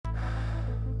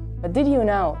But did you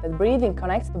know that breathing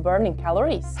connects to burning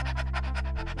calories?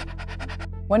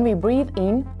 When we breathe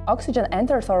in, oxygen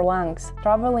enters our lungs,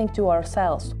 traveling to our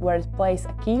cells, where it plays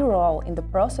a key role in the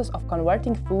process of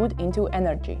converting food into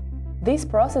energy. This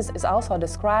process is also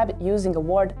described using the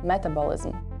word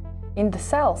metabolism. In the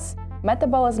cells,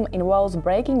 metabolism involves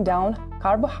breaking down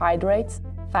carbohydrates,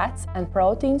 fats and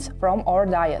proteins from our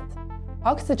diet.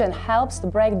 Oxygen helps to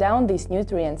break down these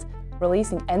nutrients,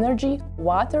 releasing energy,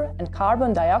 water and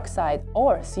carbon dioxide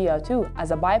or CO2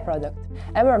 as a byproduct.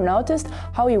 Ever noticed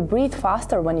how you breathe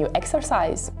faster when you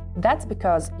exercise? That's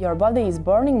because your body is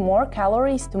burning more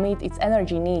calories to meet its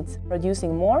energy needs,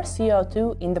 producing more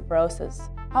CO2 in the process.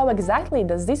 How exactly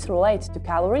does this relate to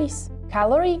calories?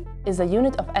 Calorie is a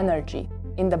unit of energy.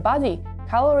 In the body,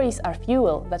 calories are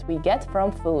fuel that we get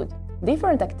from food.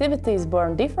 Different activities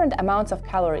burn different amounts of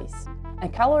calories,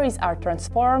 and calories are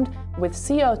transformed with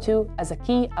CO2 as a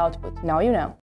key output. Now you know.